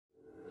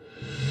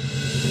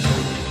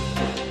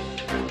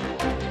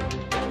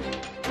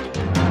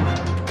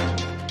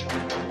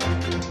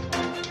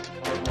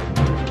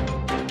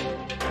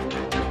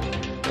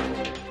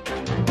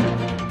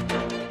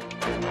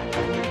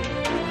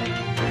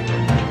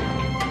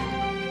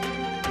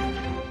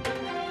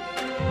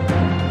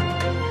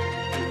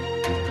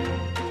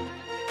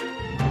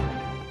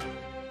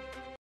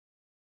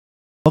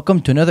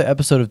Welcome to another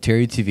episode of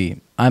Terrier TV.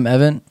 I'm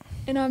Evan.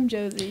 And I'm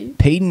Josie.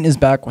 Peyton is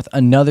back with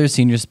another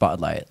senior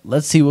spotlight.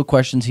 Let's see what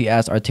questions he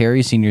asked our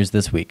Terrier seniors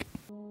this week.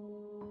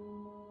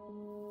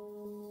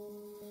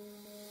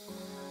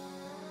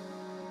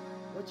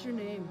 What's your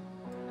name?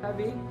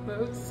 Abby,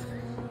 Boats.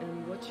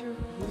 And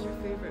who's your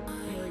favorite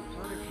Harry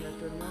Potter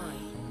character and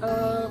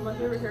why? My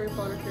favorite Harry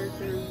Potter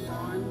character is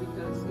Ron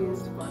because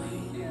he's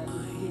funny and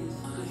he's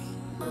just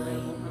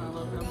relatable and I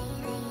love him.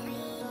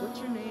 What's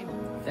your name?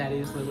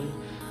 Thaddeus Lily.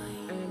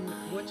 And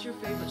what's your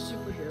favorite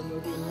superhero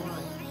movie and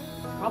why?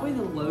 Probably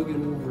the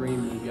Logan Wolverine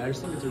movie. I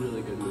just think it's a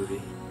really good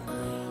movie.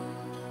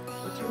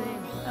 What's your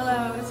name?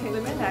 Hello, it's Haley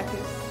Mandakis.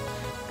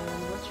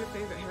 And what's your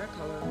favorite hair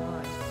color and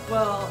why?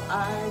 Well,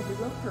 I do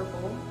love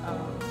purple.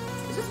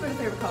 It's just been a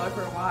favorite color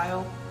for a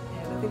while,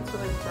 and I think it's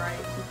really bright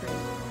and pretty.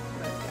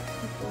 But yeah.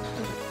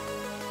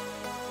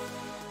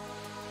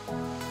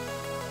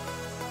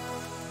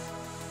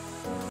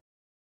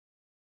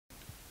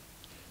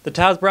 The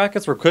T.A.B.S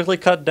brackets were quickly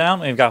cut down,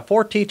 and we've got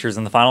 4 teachers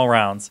in the final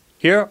rounds.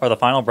 Here are the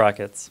final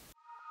brackets.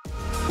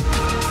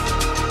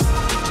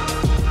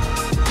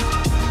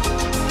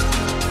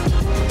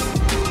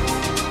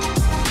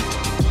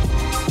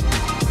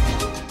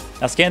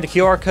 Now scan the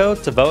QR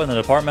code to vote in the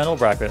departmental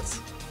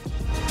brackets.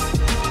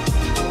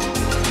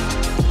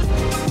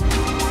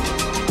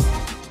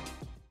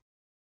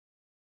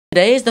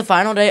 Today is the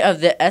final day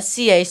of the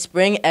SCA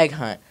Spring Egg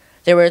Hunt.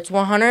 There were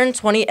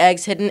 120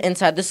 eggs hidden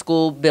inside the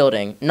school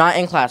building, not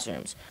in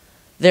classrooms.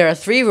 There are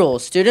 3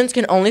 rules. Students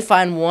can only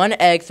find 1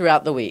 egg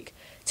throughout the week.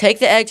 Take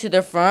the egg to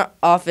the front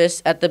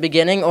office at the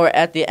beginning or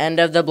at the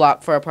end of the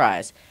block for a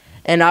prize.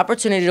 An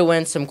opportunity to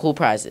win some cool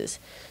prizes.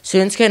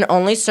 Students can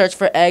only search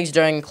for eggs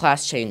during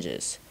class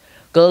changes.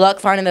 Good luck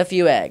finding the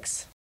few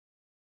eggs.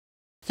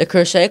 The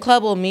Crochet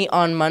Club will meet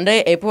on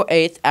Monday, April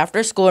 8th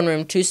after school in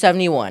room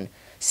 271.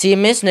 See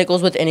Miss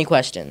Nichols with any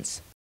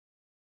questions.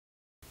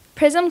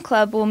 Prism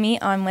Club will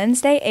meet on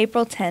Wednesday,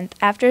 April 10th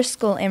after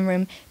school in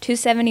room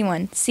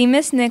 271. See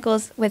Miss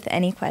Nichols with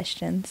any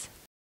questions.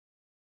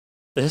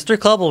 The History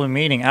Club will be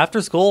meeting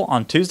after school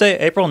on Tuesday,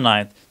 April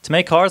 9th to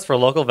make cards for a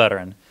local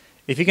veteran.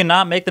 If you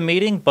cannot make the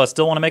meeting but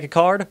still want to make a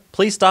card,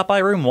 please stop by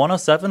room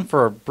 107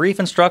 for brief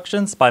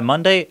instructions by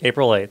Monday,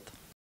 April 8th.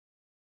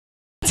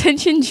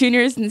 Attention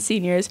juniors and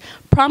seniors,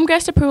 prom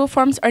guest approval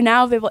forms are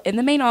now available in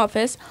the main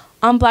office,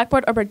 on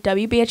Blackboard over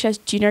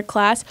WBHS junior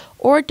class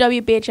or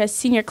WBHS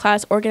senior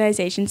class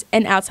organizations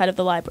and outside of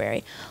the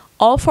library.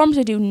 All forms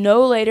are due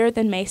no later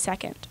than May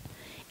 2nd.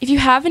 If you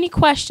have any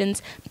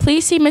questions,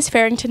 please see Ms.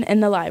 Farrington in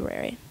the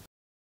library.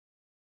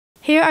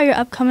 Here are your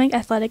upcoming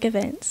athletic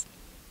events.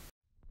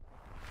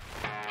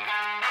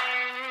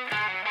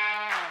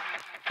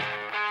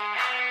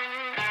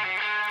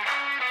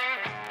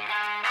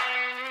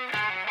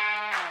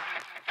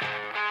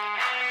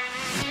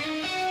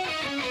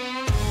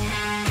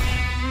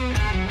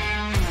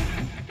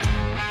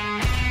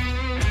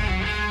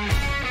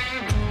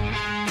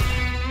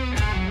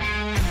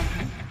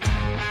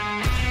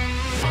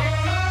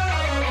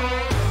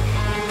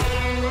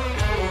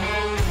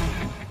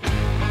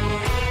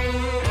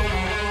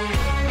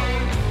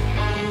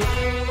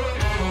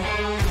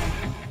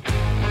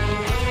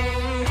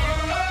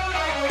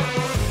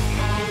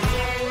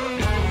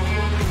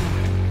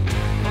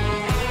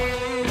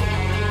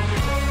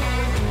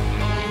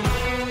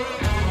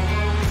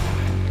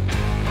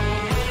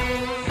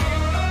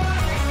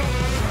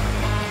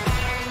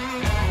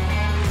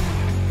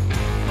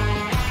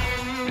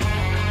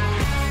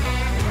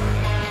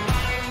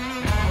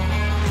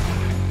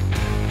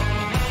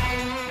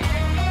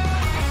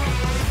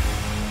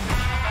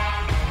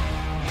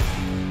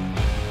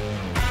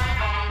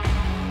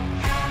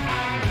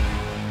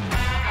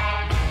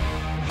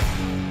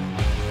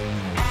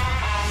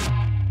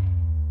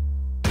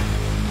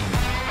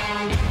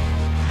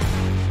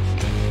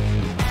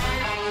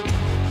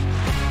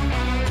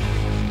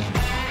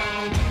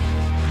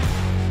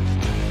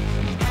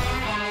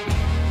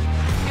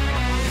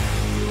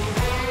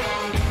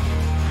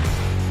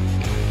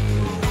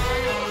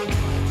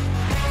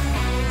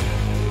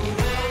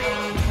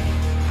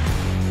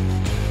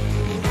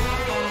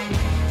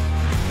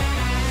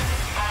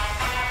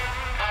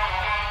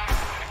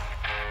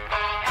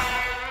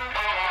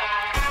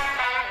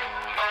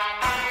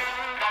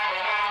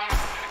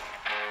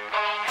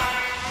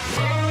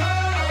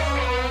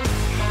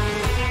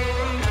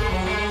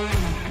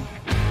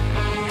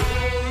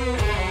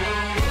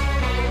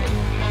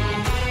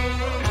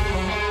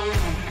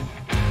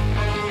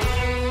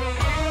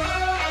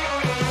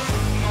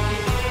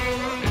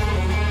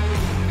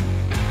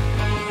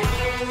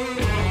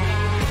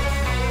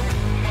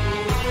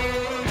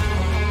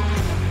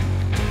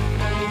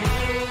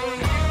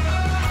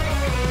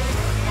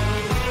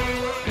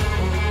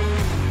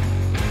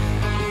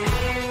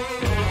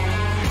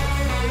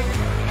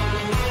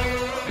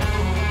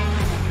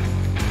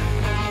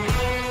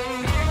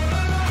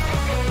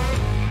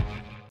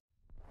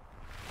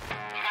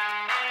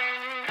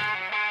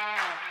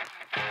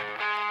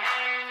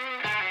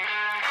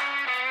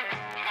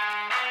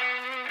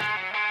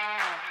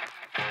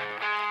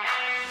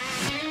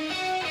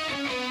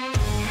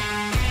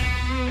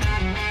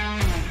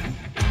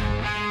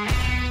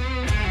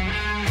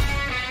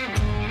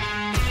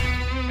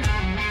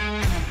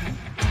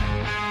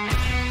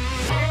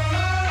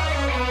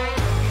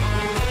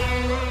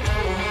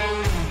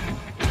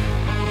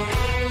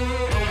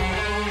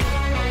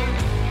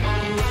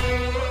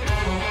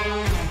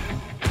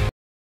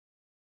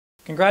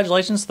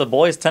 Congratulations to the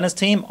boys tennis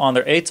team on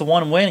their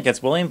 8-1 win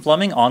against William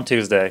Fleming on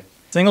Tuesday.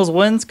 Singles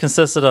wins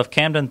consisted of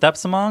Camden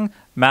Thepsamong,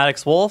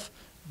 Maddox Wolf,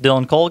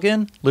 Dylan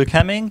Colgan, Luke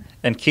Hemming,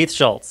 and Keith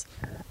Schultz.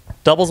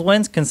 Doubles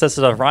wins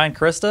consisted of Ryan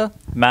Christa,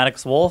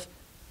 Maddox Wolf,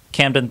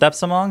 Camden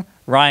Thepsamong,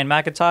 Ryan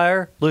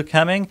McIntyre, Luke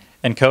Hemming,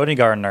 and Cody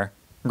Gardner.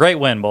 Great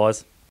win,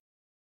 boys.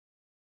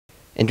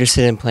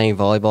 Interested in playing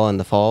volleyball in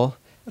the fall?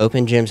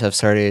 Open gyms have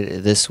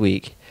started this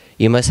week.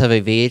 You must have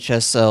a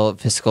VHSL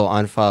physical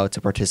on file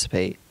to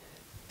participate.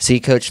 See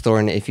Coach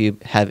Thornton if you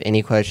have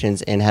any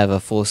questions and have a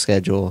full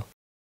schedule.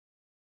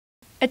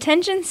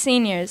 Attention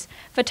seniors,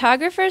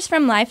 photographers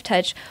from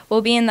LifeTouch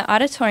will be in the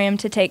auditorium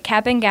to take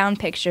cap and gown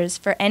pictures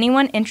for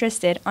anyone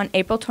interested on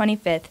April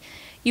 25th.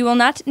 You will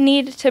not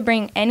need to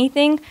bring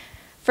anything.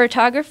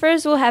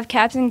 Photographers will have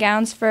caps and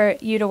gowns for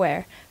you to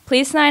wear.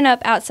 Please sign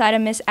up outside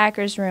of Miss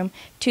Acker's room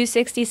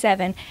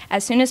 267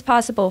 as soon as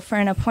possible for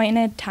an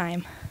appointed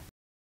time.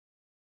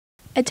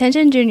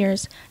 Attention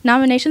juniors,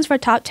 nominations for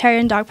top terrier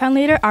and dog pound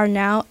leader are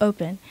now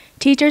open.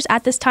 Teachers,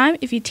 at this time,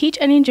 if you teach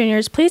any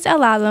juniors, please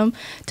allow them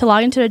to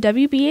log into the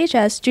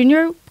WBHS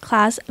junior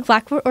class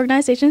Blackboard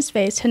organization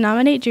space to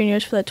nominate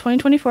juniors for the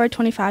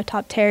 2024-25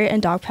 top terrier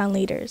and dog pound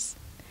leaders.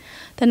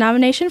 The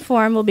nomination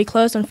form will be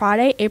closed on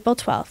Friday, April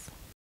 12th.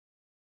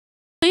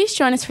 Please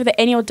join us for the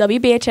annual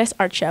WBHS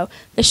Art Show.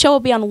 The show will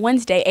be on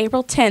Wednesday,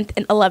 April 10th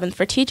and 11th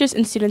for teachers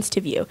and students to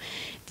view.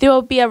 There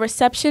will be a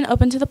reception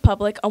open to the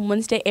public on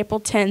Wednesday, April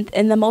 10th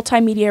in the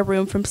multimedia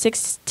room from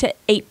 6 to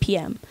 8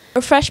 p.m.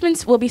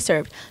 Refreshments will be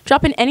served.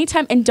 Drop in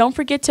anytime and don't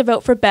forget to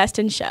vote for Best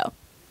in Show.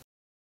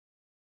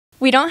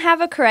 We don't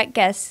have a correct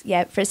guess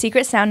yet for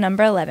Secret Sound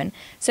number 11,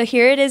 so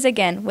here it is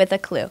again with a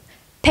clue.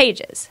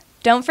 Pages.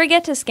 Don't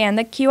forget to scan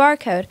the QR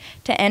code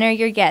to enter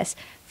your guess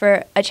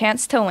for a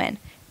chance to win.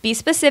 Be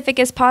specific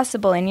as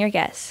possible in your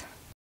guess.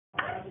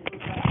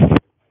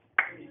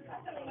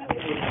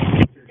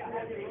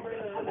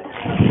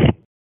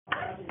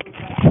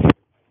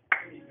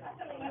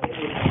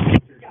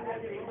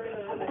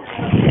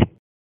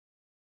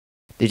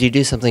 Did you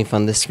do something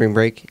fun this spring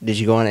break? Did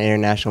you go on an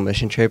international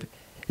mission trip?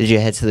 Did you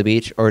head to the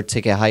beach or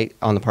take a hike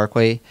on the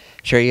parkway?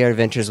 Share your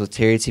adventures with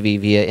Terrier TV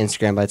via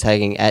Instagram by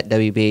tagging at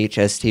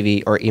WBHS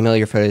TV or email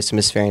your photos to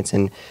Ms.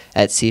 Farrington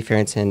at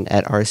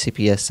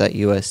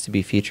cfarrington@rcps.us to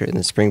be featured in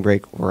the spring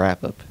break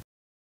wrap-up.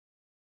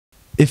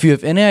 If you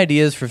have any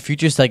ideas for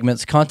future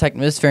segments, contact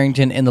Ms.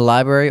 Farrington in the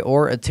library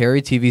or a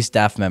Terrier TV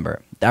staff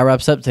member. That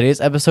wraps up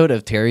today's episode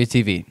of Terrier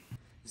TV.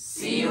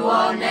 See you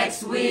all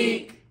next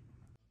week.